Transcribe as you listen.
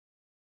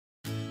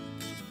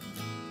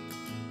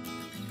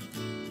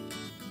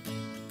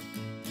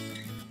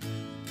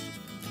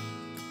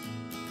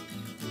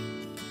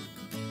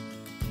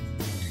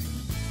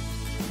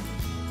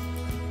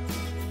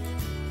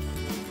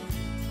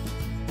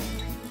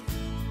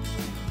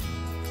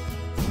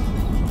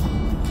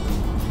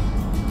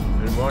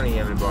morning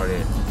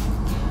everybody,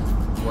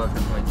 welcome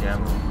to my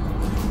channel.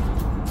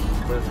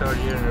 For the third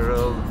year in a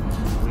row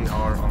we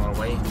are on our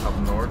way up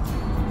north,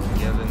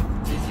 together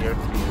this year to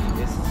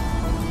this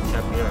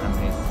chap here and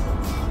his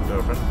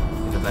girlfriend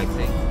in the Black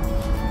Sea.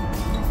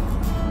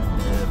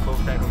 Full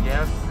tank of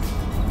gas,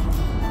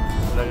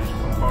 luggage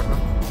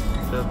compartment,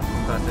 12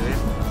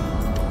 passengers,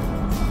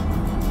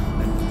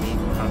 and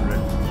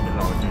 800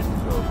 kilometers to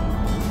go.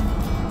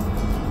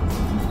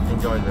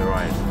 Enjoy the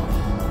ride.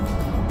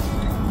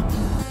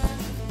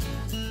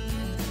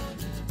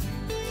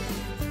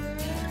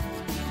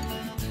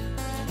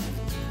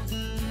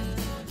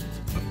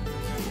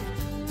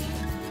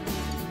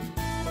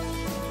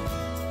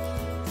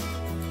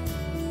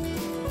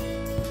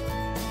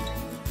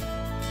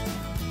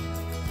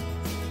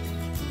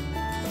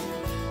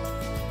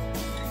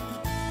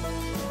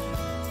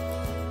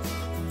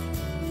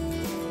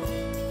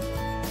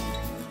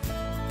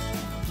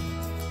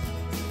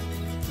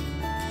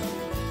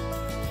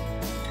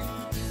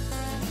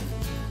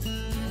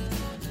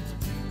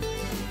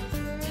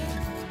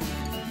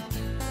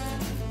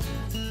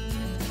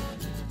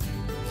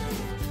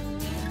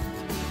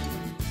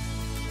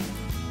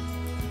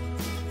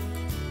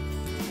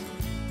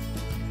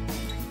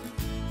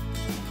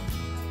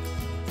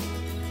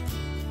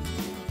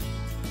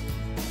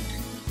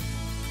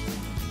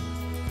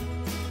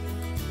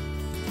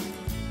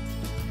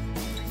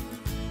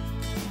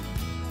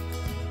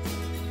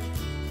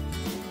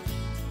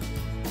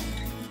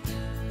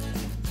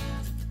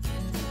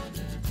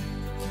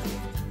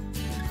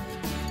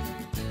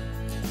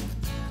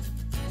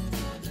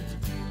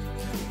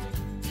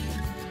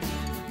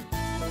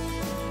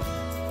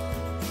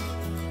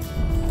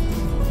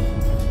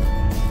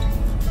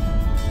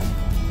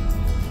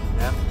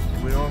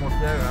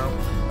 There now.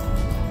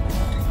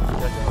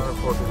 Just another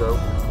 4 to go.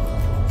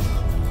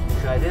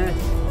 Excited?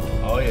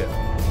 Oh yeah.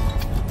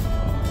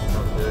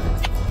 Sounds good.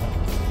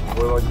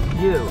 What about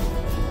you?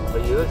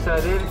 Are you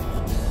excited?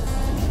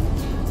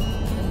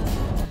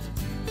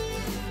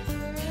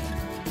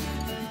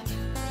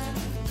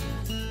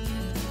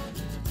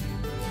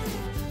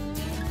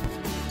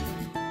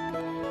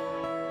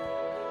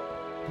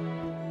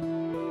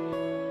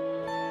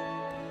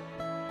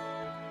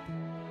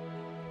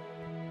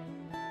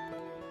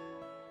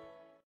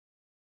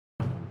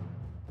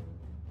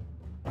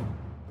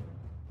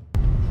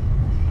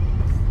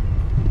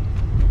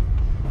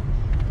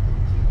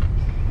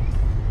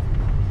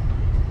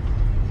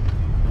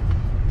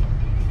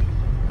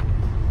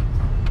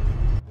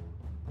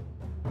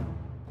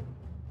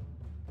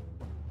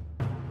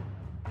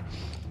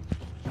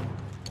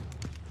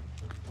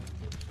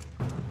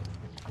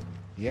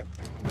 Yep,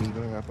 we're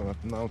going up on a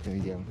mountain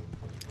again.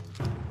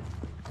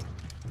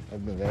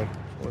 I've been there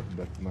before,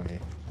 but my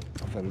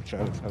fellow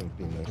travelers haven't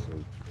been there,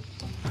 so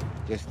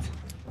just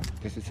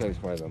to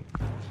satisfy them.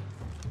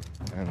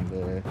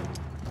 And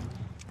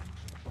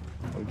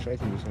I'll try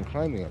to do some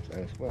climbing up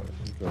there as well,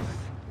 because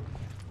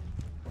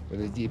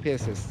where the GPS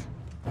says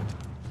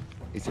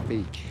it's a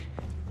peak.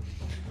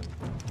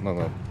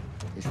 No,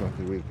 it's not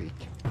the real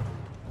peak.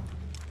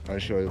 I'll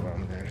show you when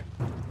I'm there.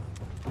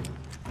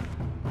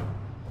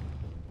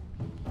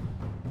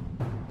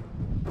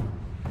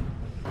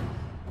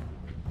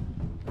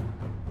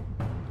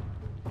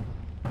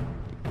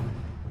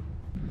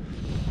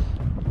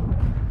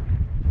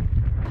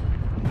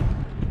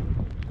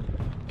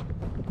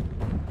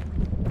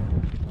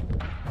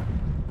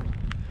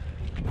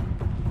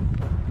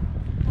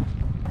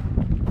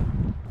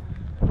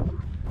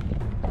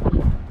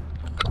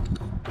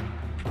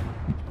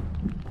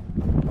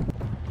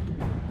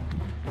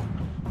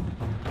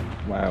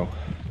 Wow,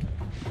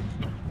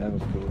 that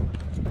was cool.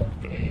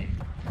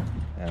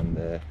 And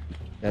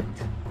that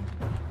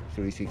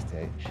 360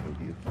 I showed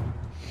you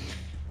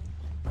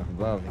up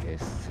above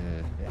is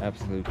the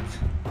absolute,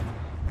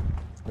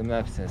 the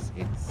map says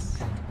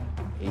it's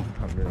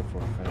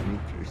 845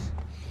 meters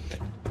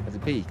at the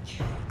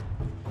peak,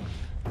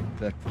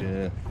 but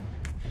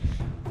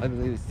I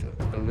believe it's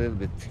a little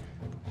bit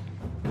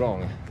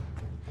wrong,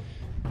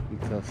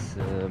 because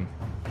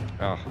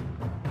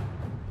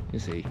you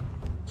see,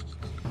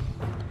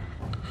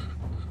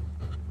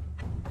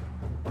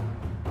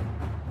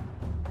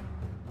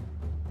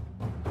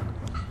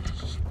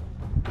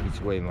 it's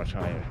way much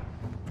higher.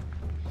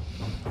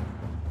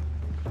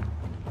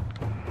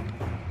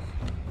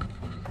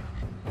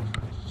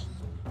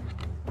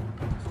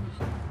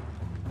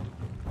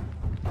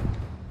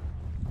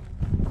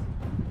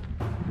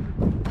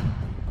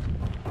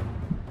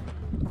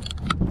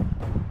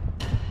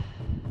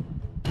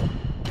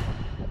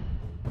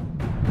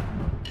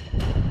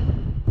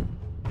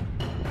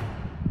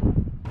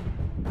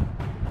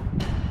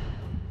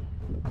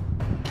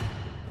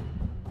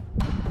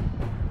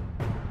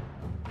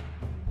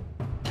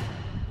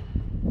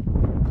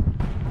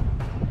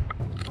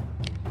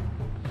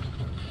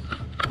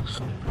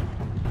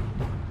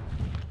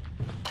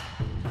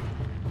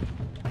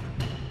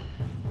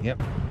 Yep,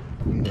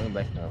 I'm going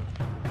back now.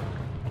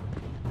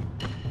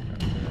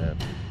 And,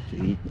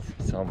 to eat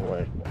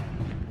somewhere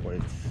where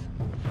it's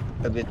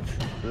a bit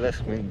less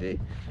windy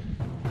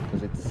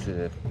because it's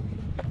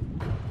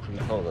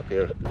pretty cold up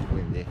here,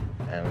 windy,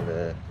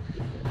 and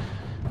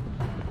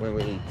when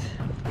we eat,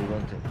 we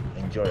want to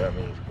enjoy our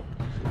meal.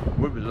 It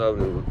would be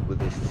lovely with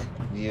this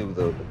view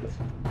though, but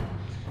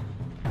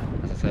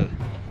as I said,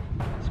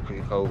 it's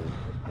pretty cold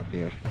up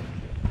here.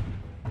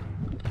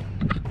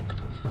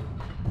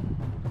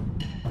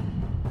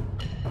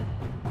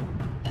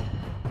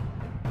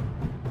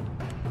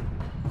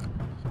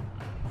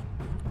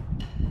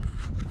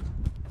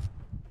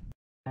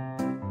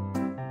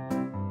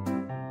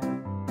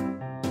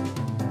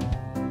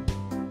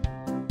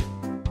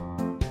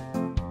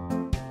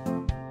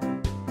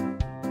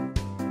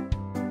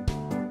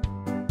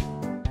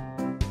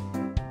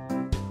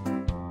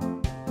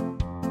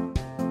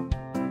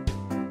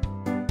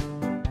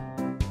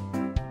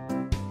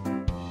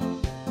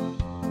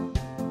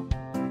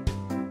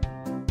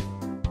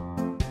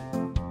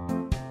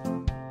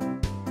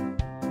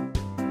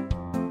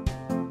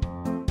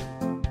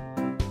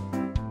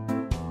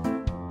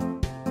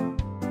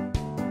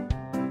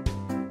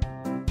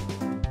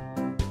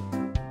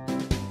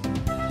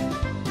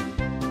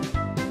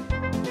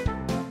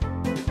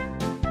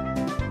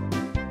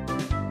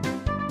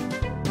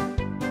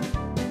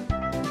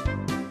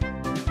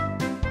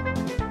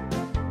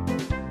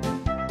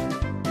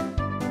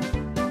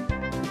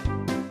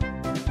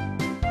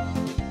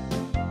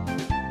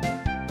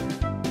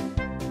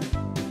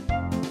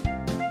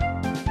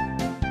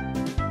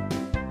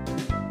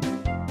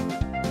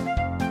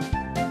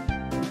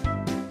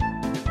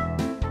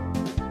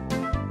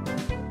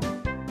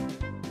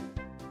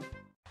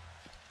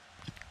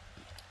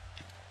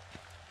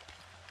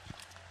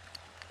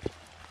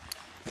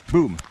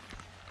 Boom!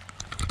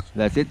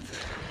 That's it.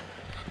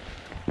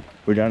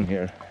 We're done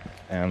here,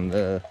 and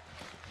the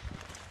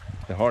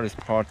hardest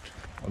part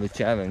of the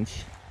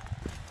challenge,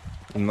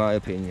 in my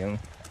opinion,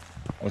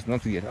 was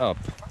not to get up,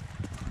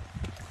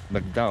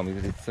 but down,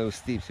 because it's so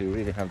steep, so you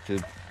really have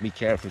to be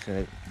careful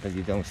so that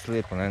you don't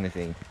slip on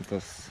anything,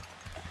 because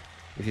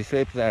if you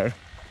slip there,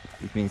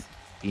 it means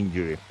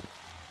injury.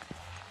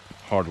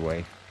 Hard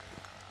way.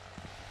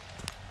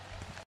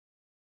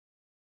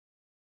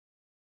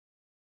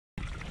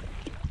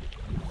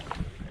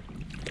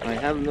 I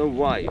have no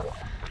wife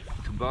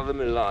to bother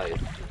me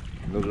life,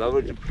 no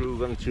lover to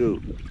prove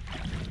untrue.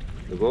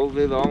 The all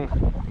day long,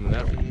 I'm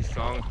laughing his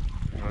song,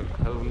 and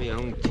I have my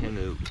own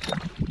canoe.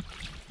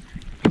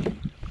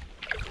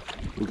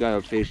 We got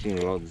our fishing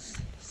rods,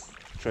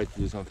 try to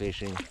do some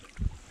fishing,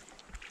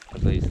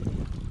 at least,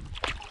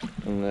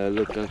 and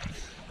look at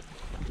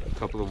a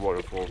couple of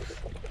waterfalls,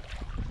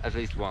 at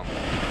least one.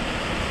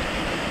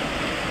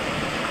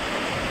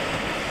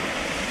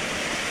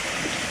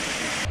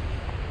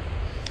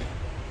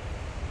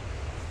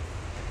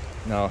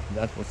 No,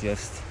 that was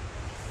just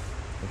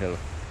a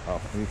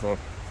little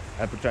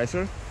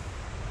appetizer,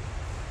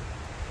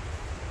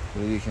 so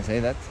you can say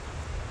that.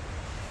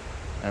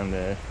 And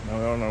now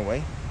we're on our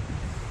way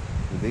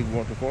to the big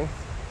waterfall.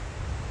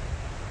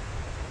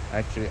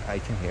 Actually, I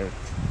can hear it.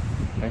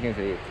 I can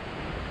see it.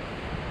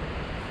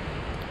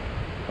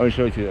 I'll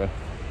show it to you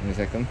in a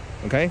second.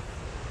 Okay?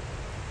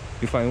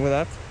 You fine with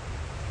that?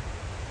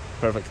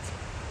 Perfect.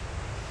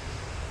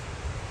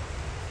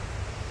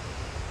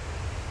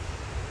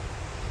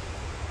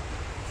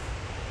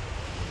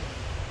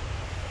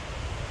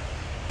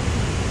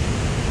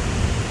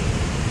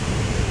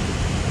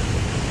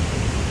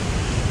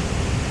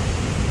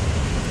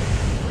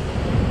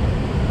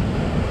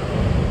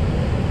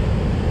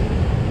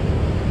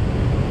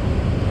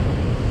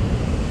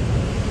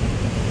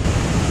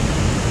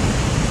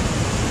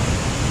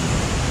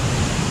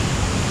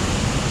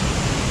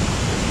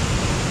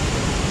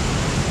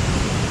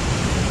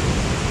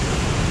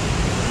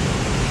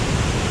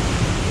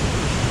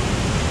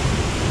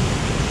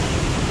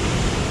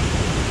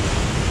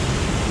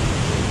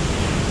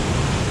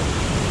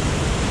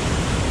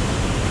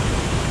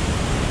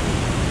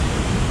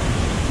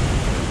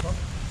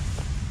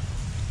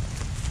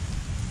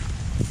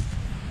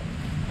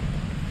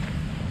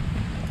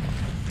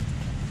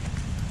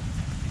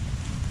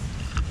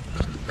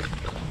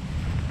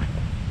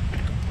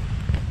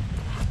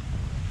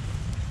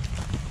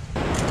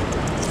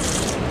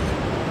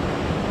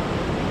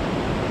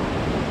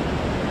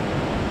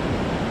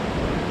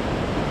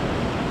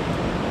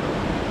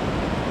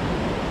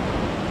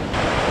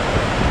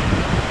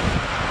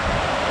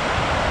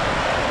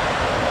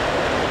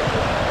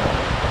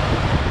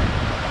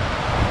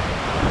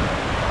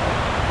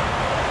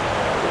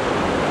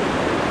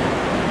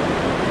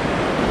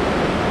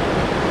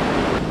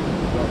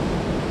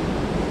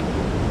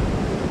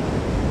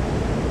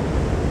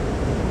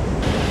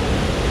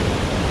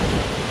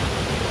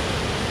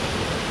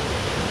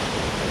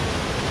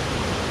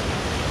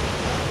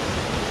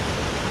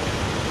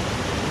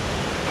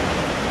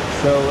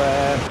 So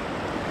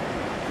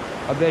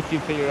I bet you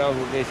figured out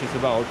what this is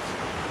about.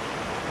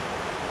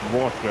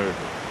 Water.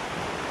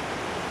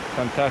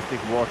 Fantastic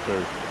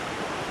water.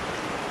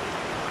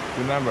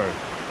 Remember,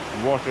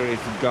 water is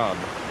God.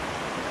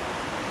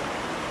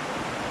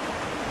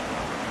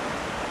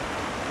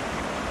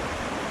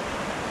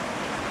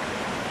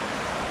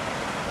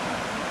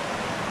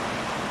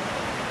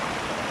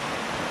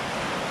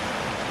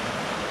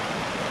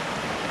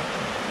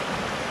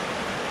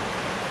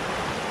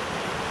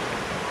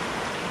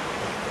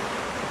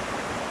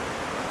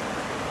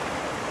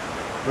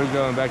 we're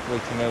going back to the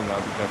canoe now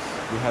because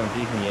we haven't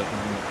eaten yet.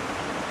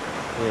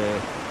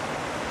 And,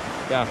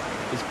 yeah,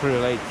 it's pretty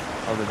late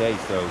of the day,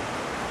 so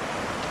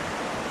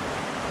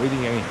we're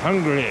getting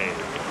hungry.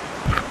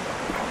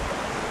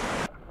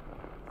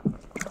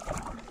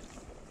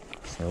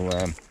 So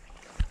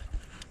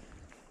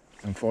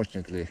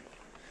unfortunately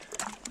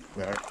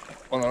we are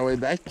on our way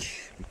back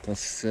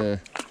because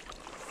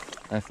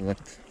after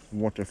that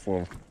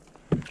waterfall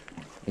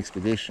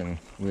expedition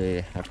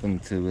we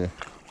happened to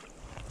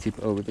tip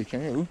over the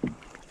canoe,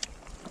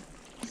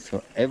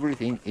 so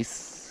everything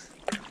is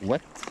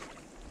wet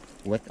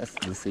as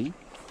the sea.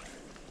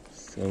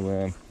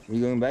 So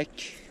we're going back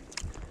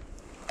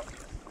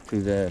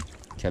to the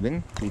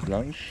cabin to eat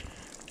lunch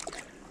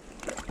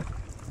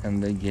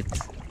and then get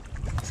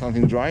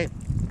something dry,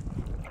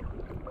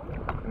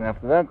 and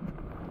after that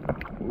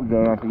we're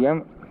going out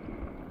again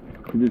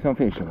to do some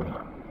fishing.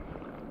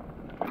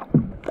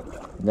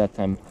 That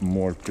I'm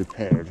more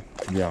prepared,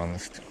 to be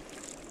honest.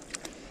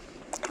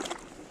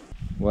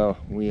 Well,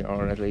 we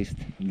are at least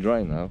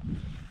dry now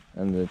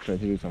and try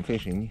to do some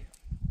fishing,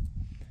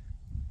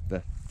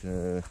 but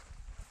no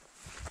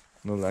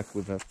luck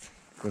with that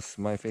because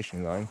my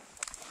fishing line,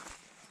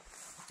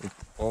 it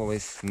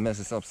always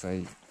messes up, so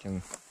I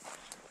can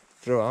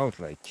throw out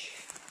like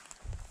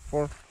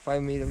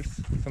 4-5 meters,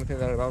 something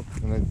like that,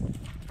 and it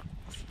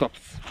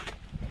stops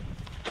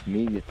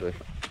immediately.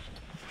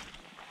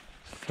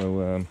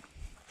 So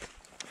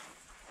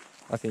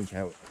I think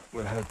I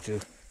will have to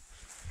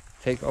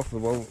take off the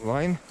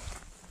line,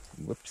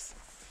 whoops,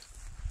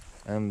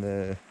 and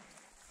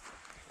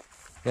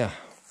yeah,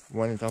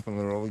 wind it up on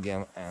the roll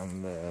again,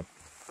 and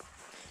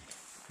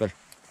but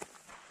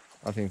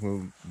I think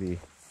we'll be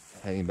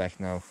heading back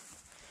now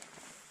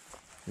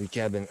to the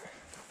cabin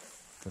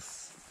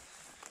because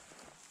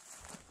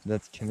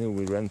that canoe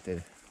we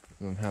rented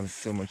don't have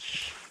so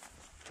much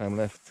time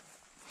left.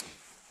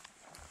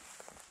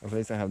 At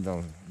least I have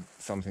done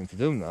something to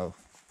do now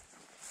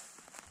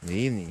in the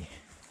evening.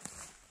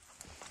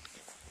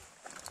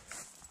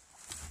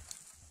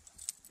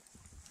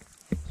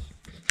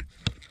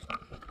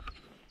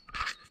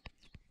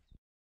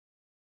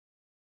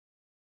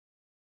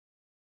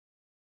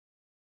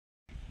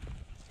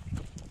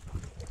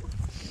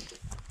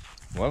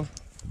 Well,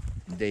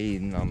 day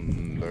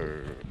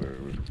number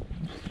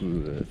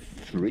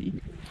 3.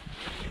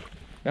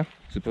 Yeah,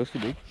 supposed to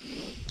be.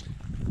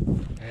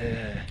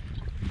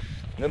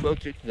 No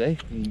boat trip today.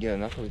 We didn't get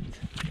enough of it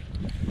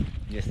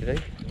yesterday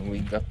when we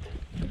got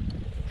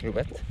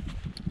wet.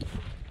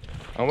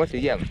 I'm wet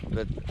again,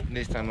 but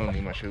this time only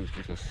in my shoes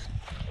because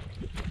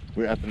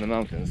we're up in the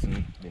mountains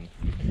and been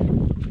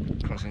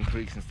crossing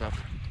creeks and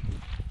stuff.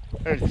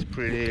 And it's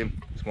pretty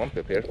swampy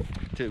up here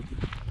too,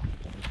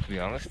 to be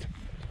honest.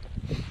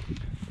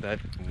 But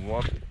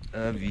what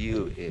a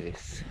view it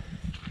is.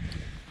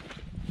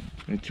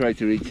 We try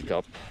to reach the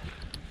top,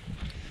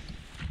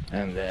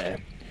 and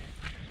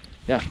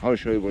yeah, I'll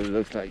show you what it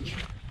looks like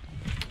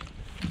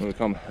when we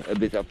come a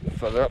bit up,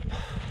 further up.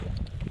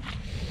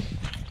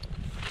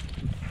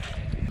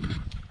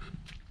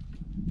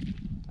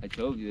 I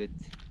told you it.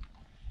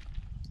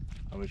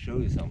 I will show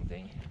you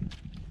something.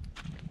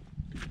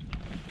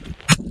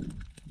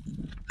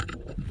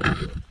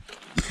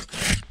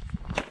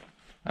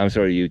 I'm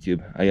sorry,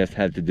 YouTube. I just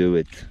had to do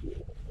it.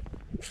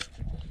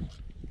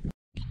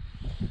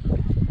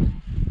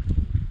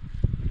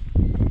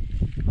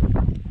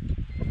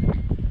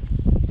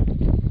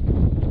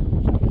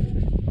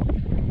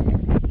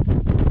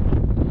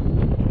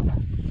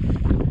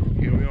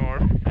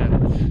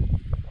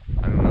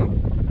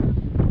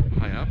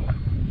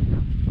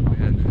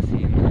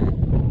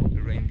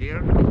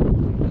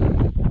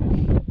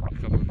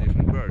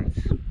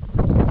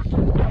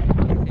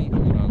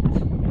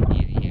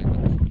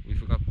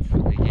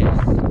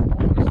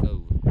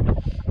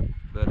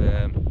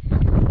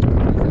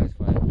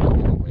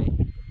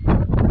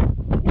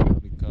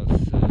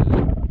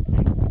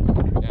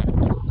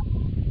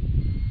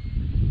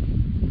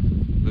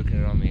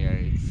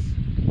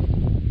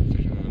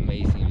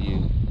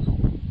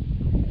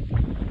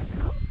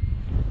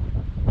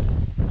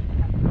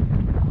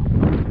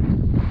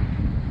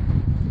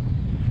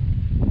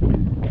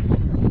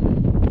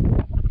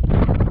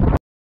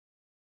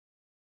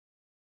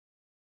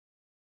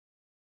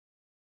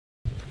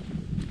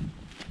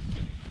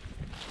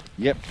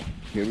 Yep,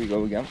 here we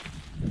go again,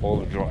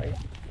 all dry.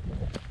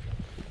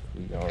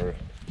 We are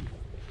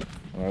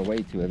on our way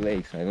to a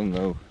lake, so I don't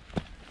know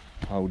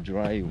how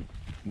dry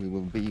we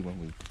will be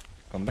when we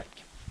come back.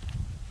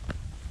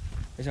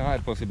 There's a high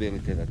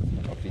possibility that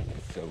our feet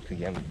is soaked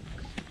again.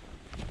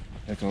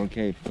 That's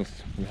okay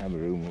because we have a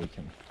room where we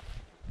can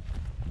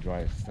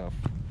dry stuff.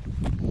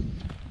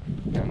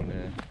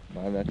 And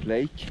by that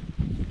lake,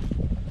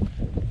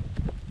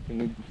 we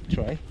will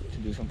try to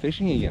do some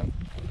fishing again.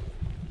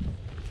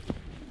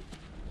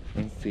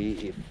 And see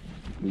if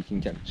we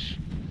can catch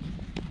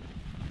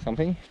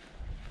something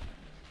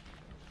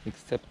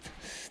except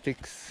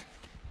sticks,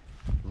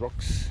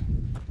 rocks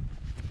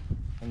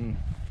and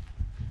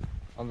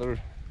other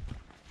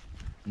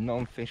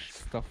non-fish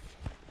stuff.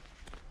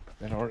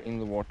 that are in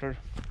the water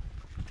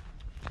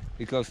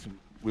because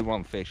we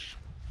want fish.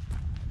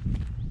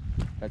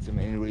 That's the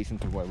main reason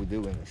for why we're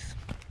doing this.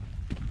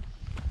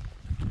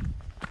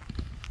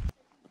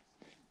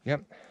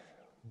 Yep,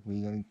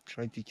 we're gonna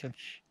try to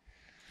catch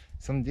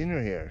some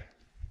dinner here,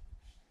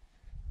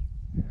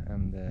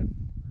 and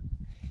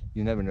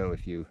you never know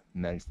if you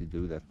manage to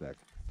do that, but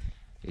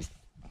it's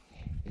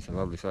a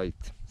lovely sight.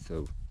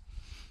 So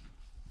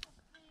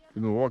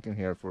we've been walking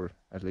here for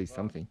at least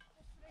something.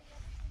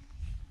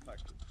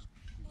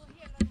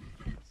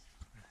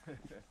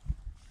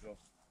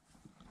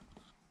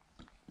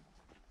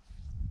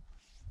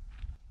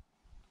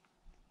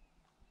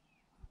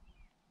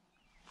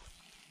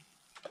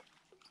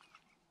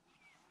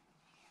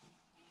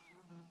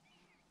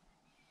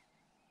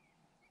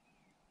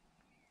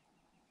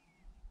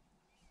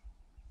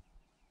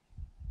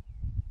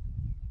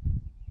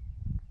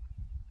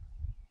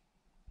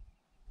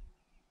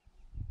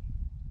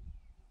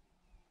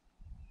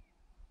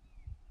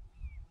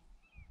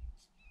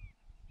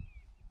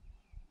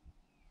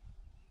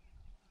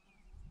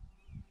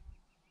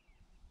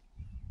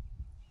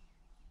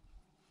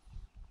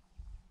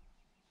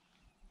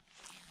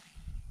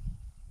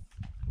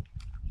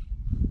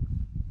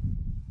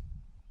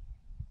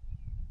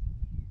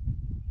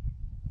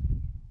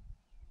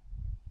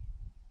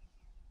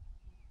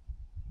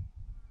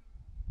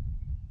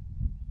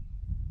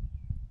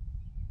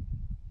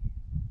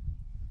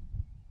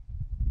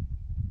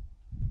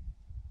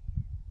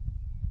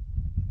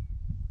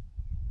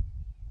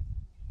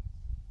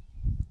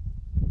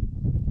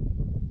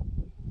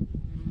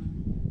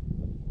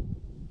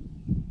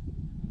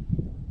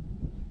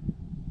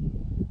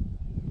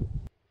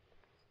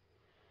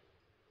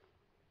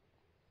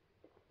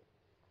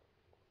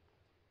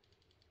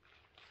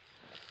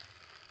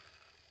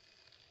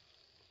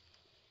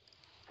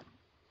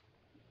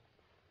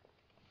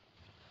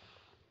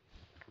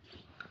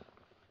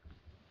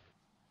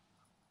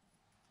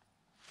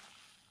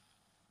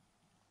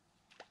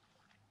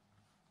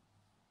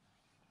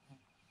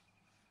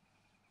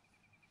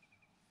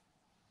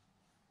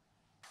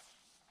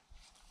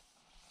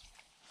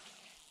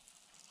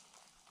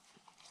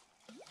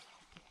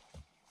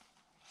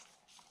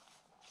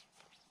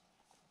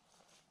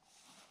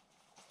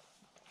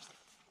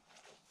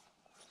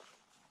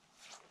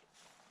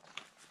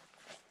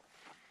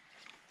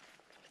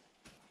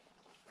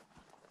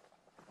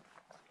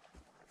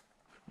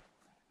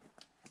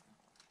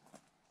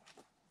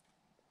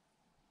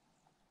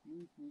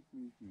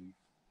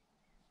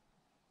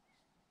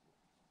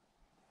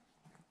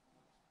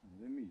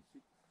 Det är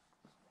mysigt.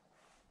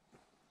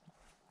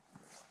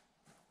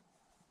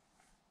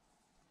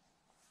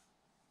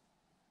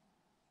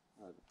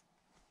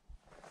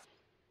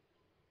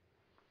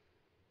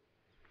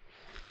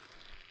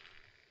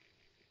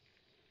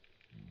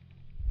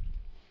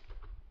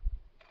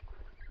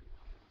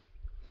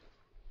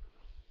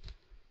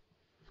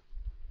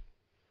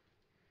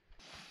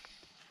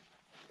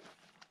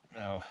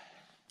 Now,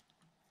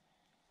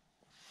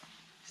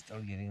 it's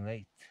still getting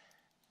late,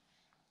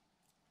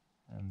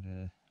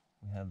 and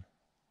we have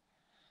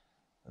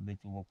a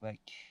bit to walk back.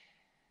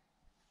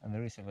 And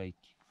there is a lake,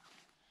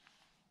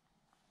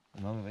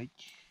 another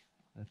lake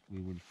that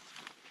we would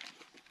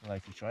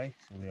like to try.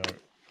 So we are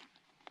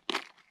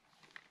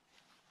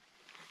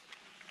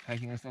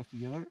packing our stuff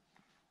together.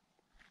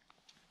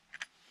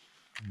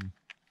 And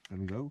there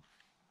we go.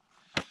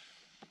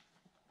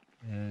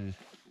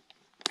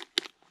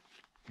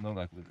 No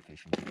luck with the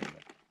fishing today,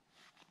 but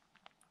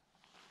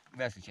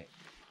that's okay,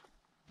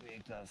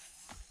 because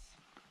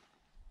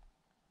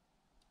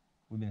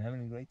we've been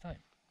having a great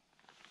time.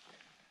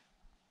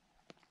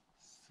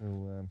 So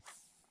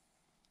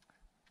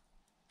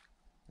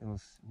it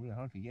was really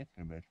hard to get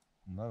here, but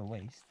not a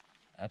waste,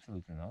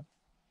 absolutely not.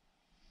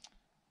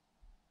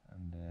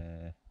 And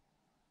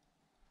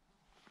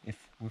if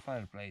we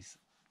find a place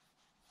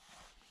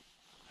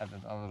at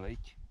that other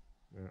lake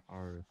where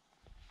our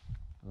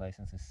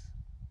license is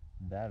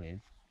valid,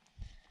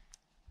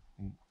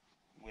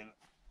 we'll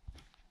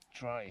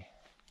try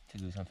to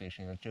do some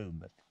fishing there too,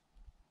 but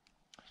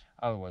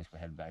otherwise we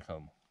head back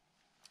home.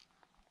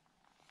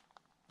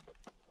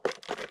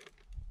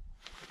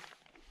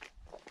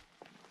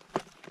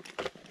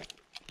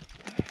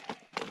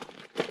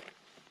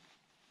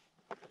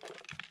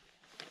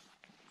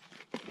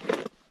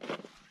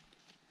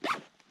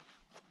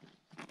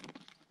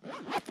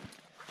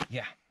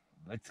 Yeah,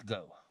 let's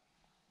go.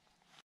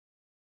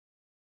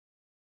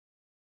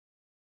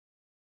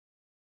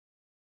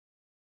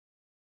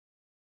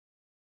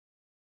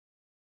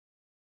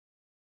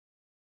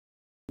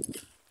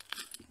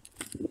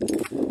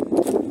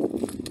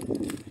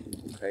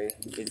 Okay,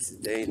 it's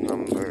day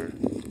number.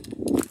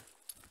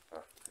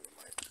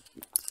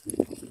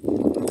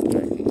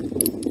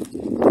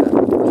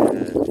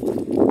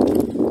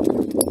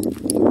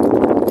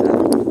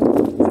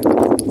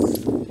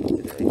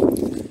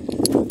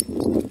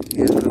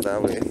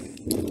 Valley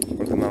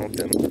or the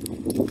mountain,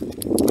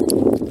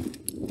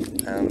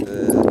 and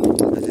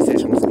the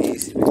decision was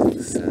easy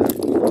because the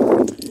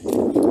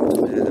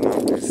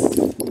mountain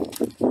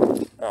is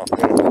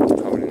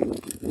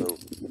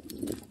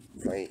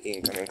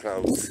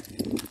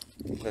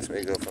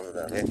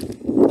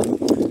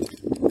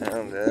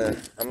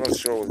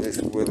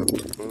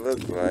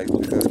look like,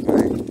 because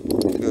my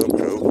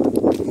GoPro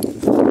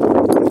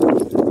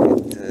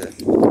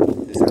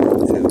decided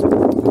to give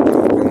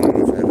up on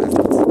if I left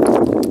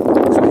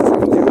space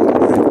on the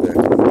right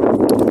there.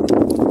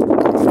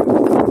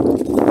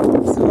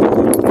 So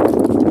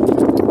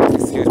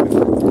excuse me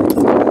for the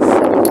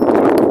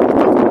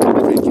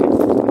thank you.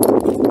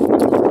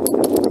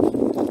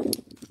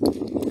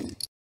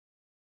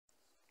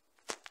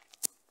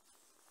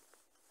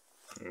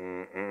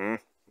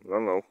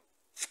 Don't know.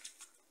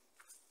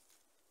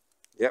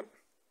 Yep,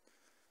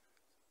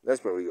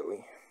 that's where we're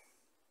going.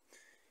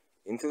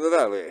 Into the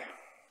valley.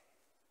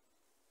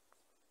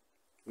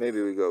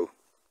 Maybe we go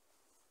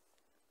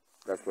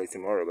that way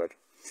tomorrow, but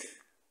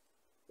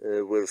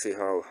we'll see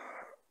how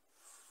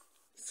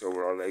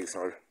sore our legs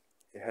are.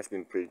 It has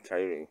been pretty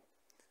tiring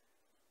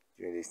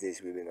during these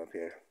days we've been up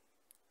here.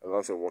 A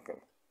lot of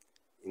walking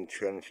in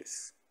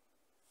trenches.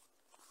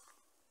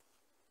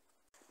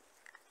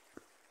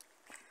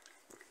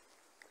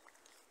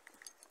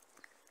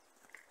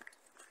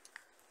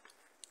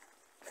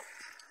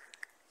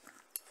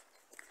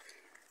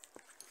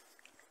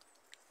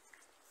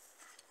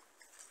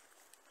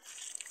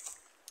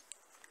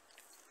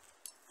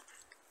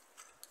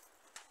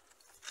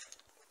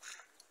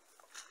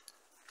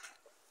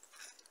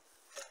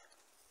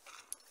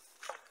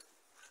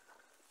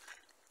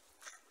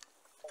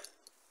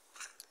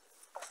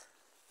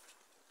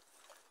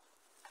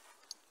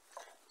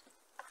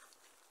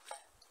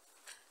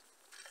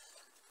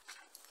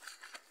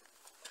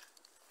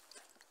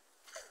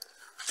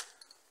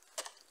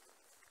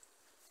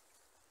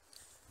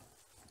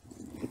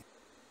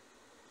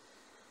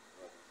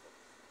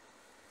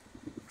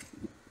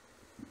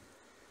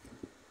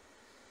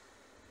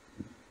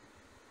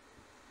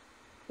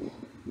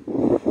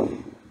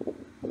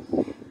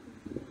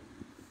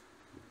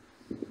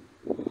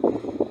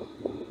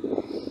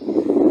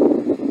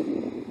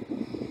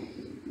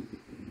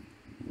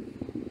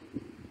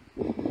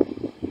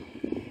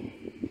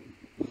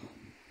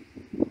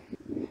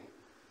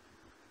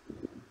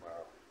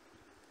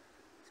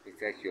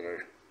 Spectacular.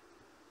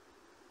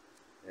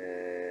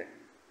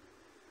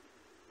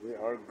 We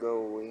are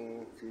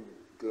going to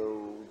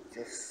go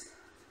just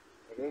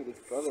a little bit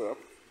further up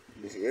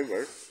this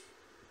river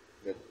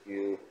that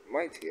you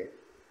might hear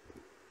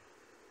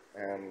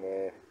and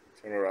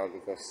turn around,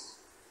 because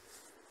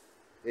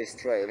this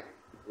trail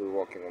we're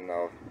walking on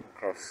now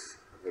across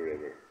the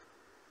river,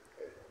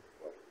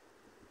 well,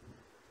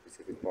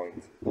 specific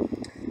point,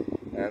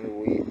 and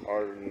we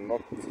are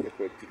not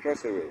equipped to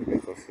cross the river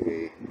because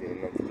we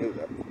didn't know to do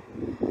that.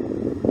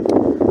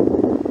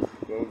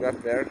 When we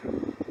got there,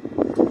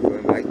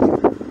 going back to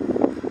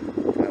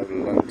have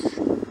lunch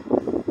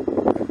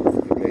at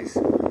the place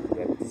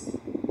that's,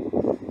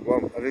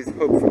 well, at least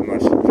hopefully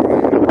much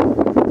drier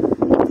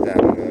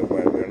than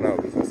where we are now,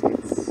 because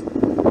it's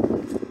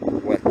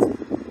wet.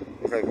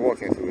 It's like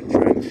walking through a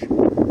trench.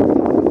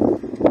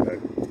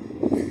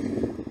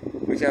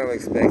 We kind of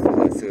expected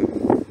that, so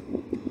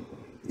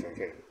it's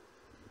okay.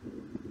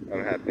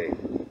 I'm happy.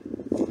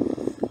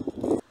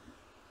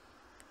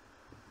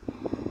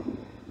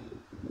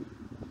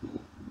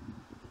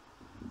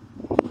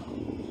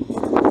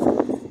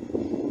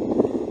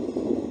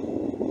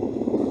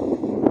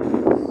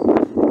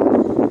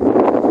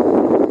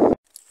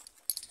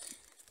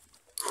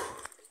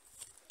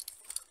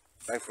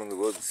 Back from the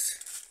woods,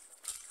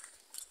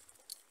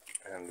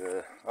 and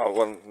oh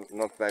well,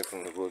 not back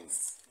from the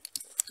woods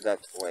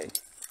that way.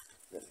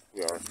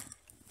 We are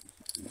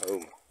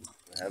home.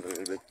 We have a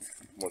little bit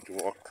more to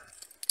walk,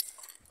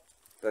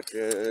 but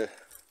we're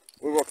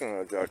walking on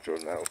a dirt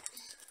road now.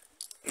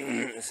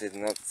 It's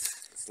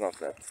not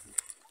that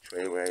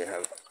trail where you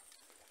have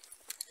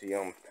to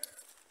jump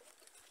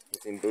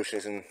between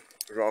bushes and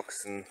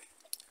rocks and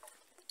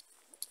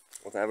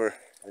whatever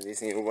that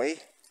is in your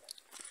way.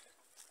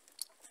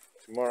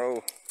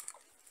 Tomorrow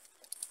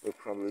we're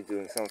probably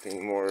doing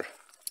something more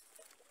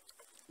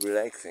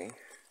relaxing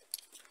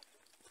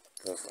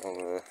because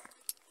of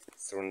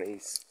sore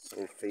knees,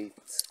 sore feet.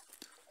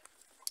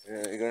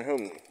 Going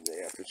home the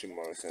day after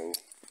tomorrow, so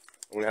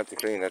we'll have to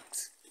clean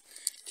that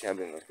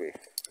cabin that we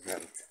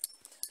rent.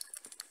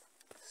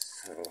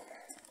 So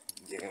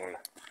getting all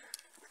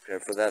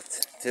prepared for that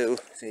too.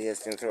 So he has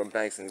to throw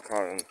bags in the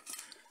car and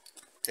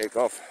take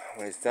off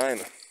when it's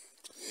time.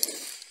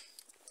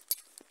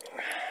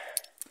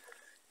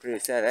 Pretty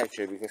sad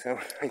actually, because I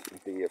would like to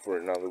be here for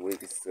another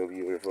week. It's so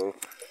beautiful.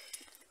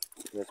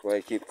 That's why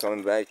I keep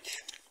coming back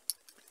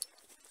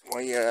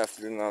 1 year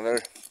after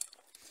another.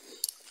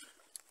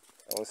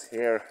 I was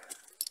here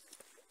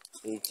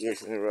 8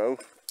 years in a row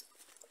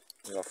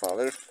with my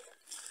father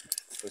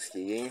for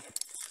skiing.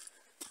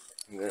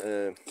 And,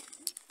 a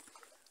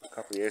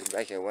couple of years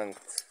back I went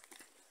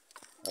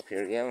up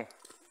here again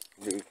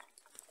to do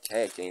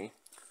kayaking.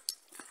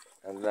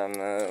 And then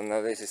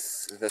now this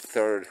is the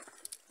third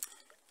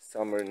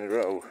summer in a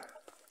row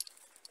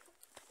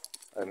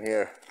I'm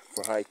here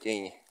for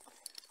hiking,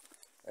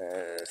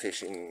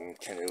 fishing,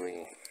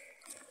 canoeing,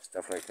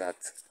 stuff like that.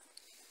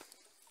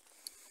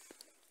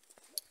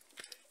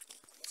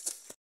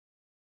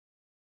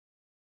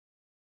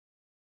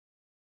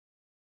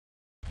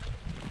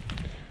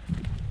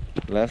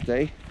 last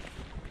day,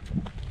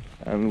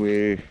 and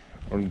we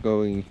are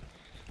going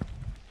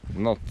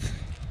not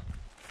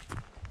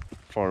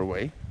far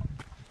away,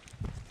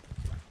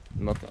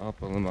 not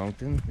up on the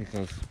mountain,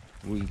 because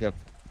we got,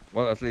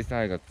 well, at least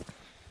I got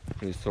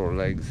pretty sore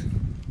legs.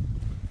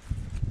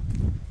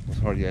 It was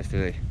hard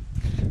yesterday.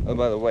 Oh,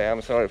 by the way,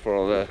 I'm sorry for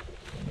all the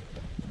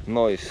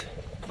noise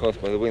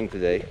caused by the wind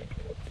today,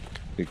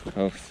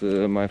 because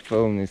my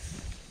phone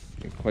is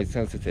quite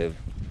sensitive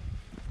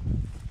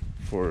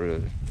for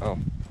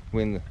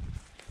wind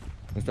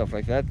and stuff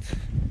like that.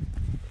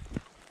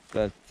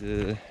 But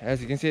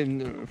as you can see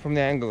from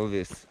the angle of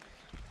this,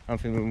 I'm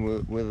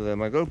filming with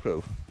my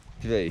GoPro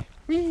today.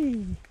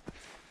 Whee!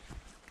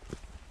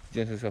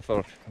 Just as I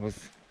thought, it was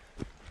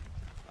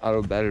out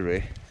of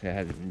battery, so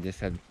I just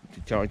had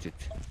to charge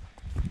it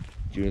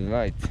during the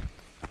night.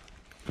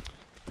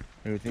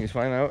 Everything is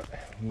fine now.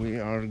 We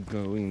are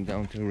going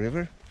down to the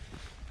river,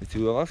 the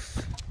two of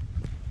us.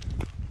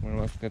 One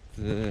of us got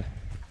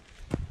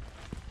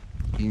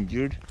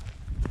injured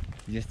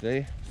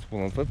yesterday,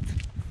 swollen foot.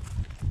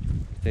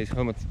 Stays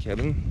home at the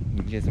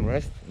cabin, get some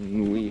rest,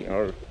 and we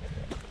are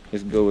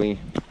just going,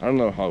 I don't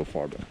know how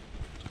far, but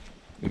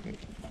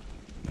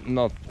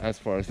not as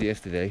far as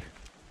yesterday.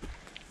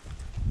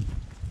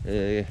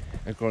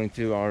 According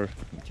to our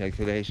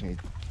calculation,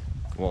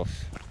 it was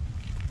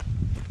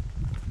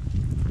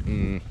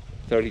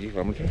 30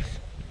 kilometers,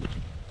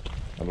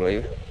 I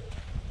believe,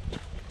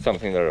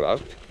 something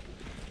thereabout,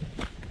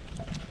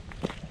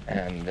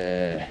 and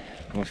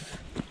was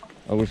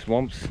over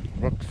swamps,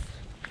 rocks,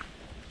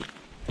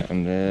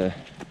 and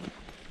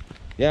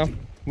yeah,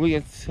 we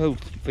got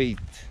soaked feet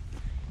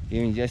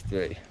even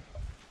yesterday.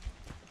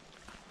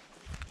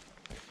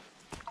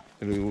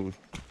 But we will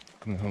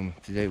come home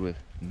today with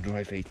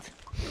dry feet,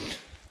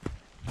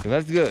 so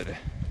that's good.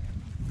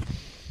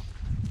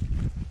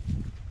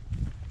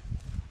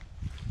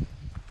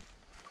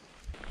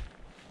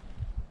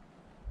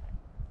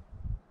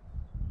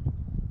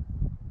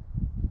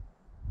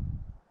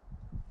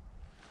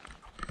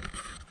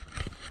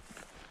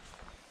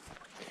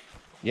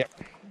 Yep,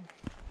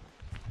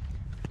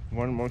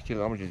 1 more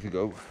kilometer to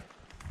go.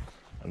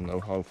 I don't know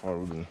how far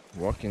we've been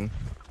walking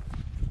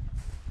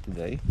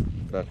today,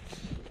 but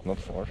not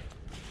far.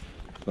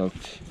 But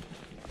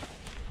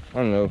I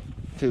don't know,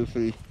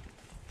 2-3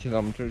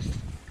 kilometers.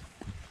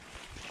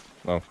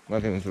 Well,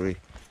 not even 3,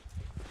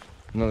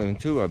 not even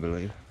 2, I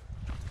believe.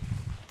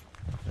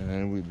 And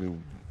then we'll be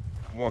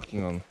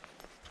walking on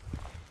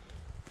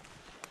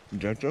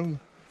dirt road,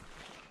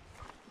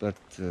 but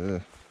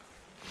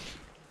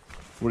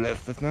we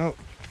left it now,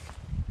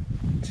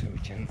 so we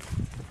can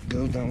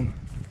go down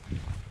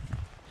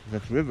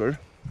that river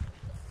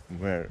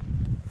where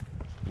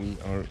we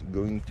are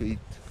going to eat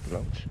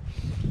lunch.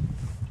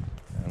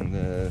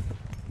 And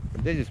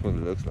this is what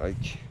it looks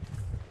like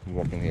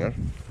walking here.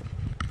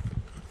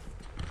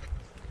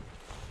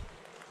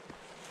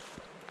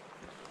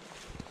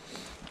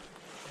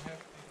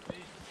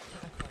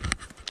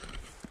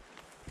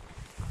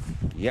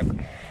 Yep,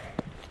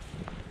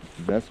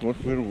 that's what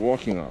we're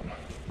walking on.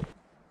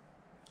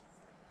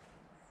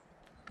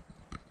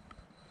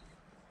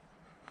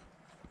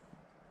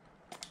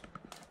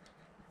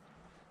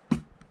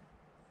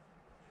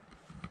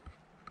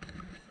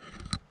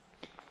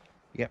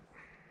 Yep,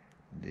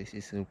 this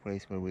is the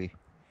place where we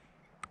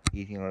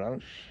eating our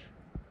lunch,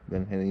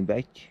 then heading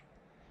back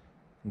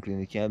and clean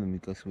the cabin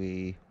because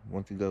we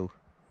want to go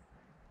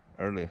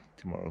early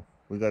tomorrow.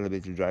 We got a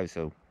bit to drive,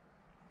 so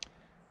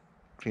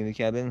clean the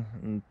cabin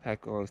and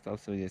pack all our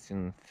stuff so we just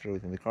can throw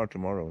it in the car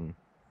tomorrow and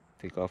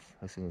take off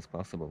as soon as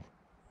possible.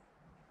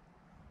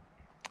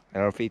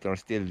 And our feet are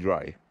still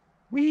dry.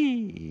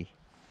 Whee!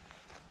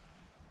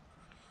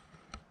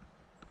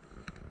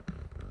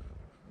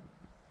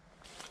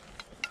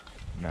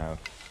 Now,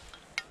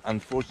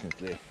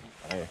 unfortunately,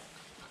 I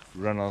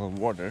run out of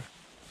water.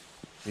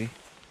 See?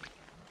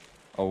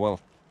 Oh well.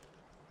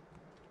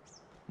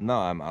 Now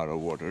I'm out of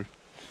water.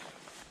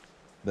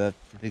 But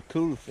the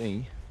cool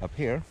thing up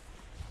here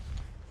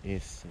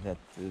is that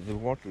the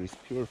water is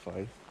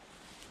purified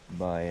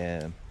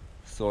by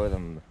soil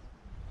and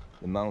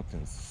the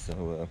mountains.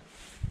 So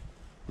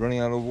running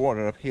out of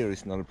water up here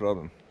is not a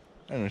problem.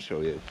 I'm gonna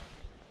show you.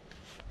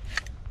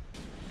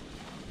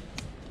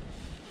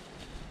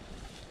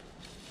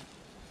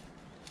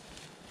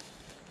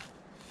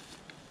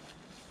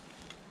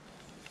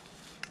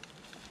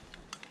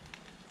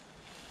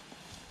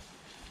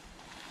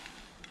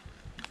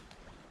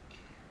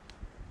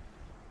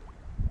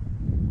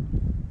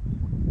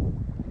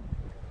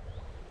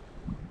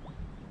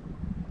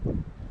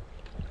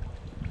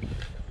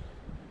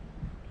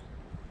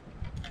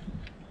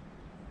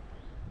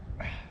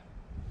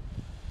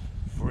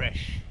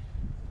 Fresh.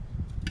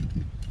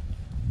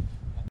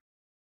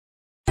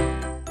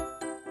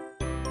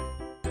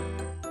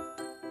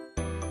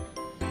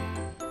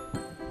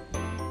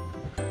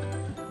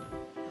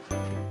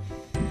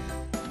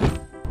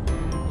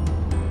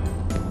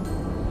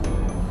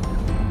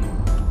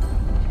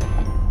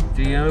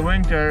 See you in the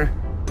winter,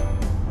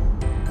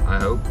 I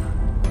hope.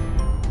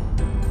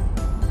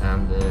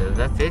 And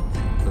that's it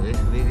for this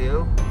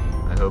video.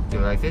 I hope you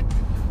liked it.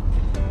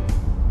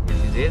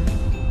 If you did,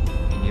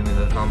 give me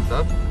the thumbs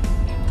up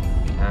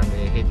and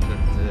hit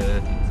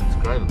that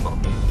subscribe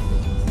button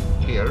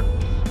here.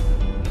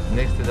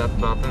 Next to that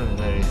button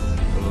there is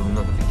a little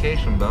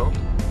notification bell.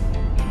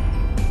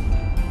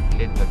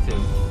 Hit that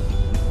too.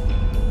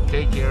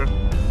 Take care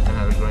and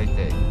have a great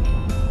day.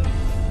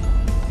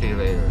 See you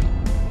later.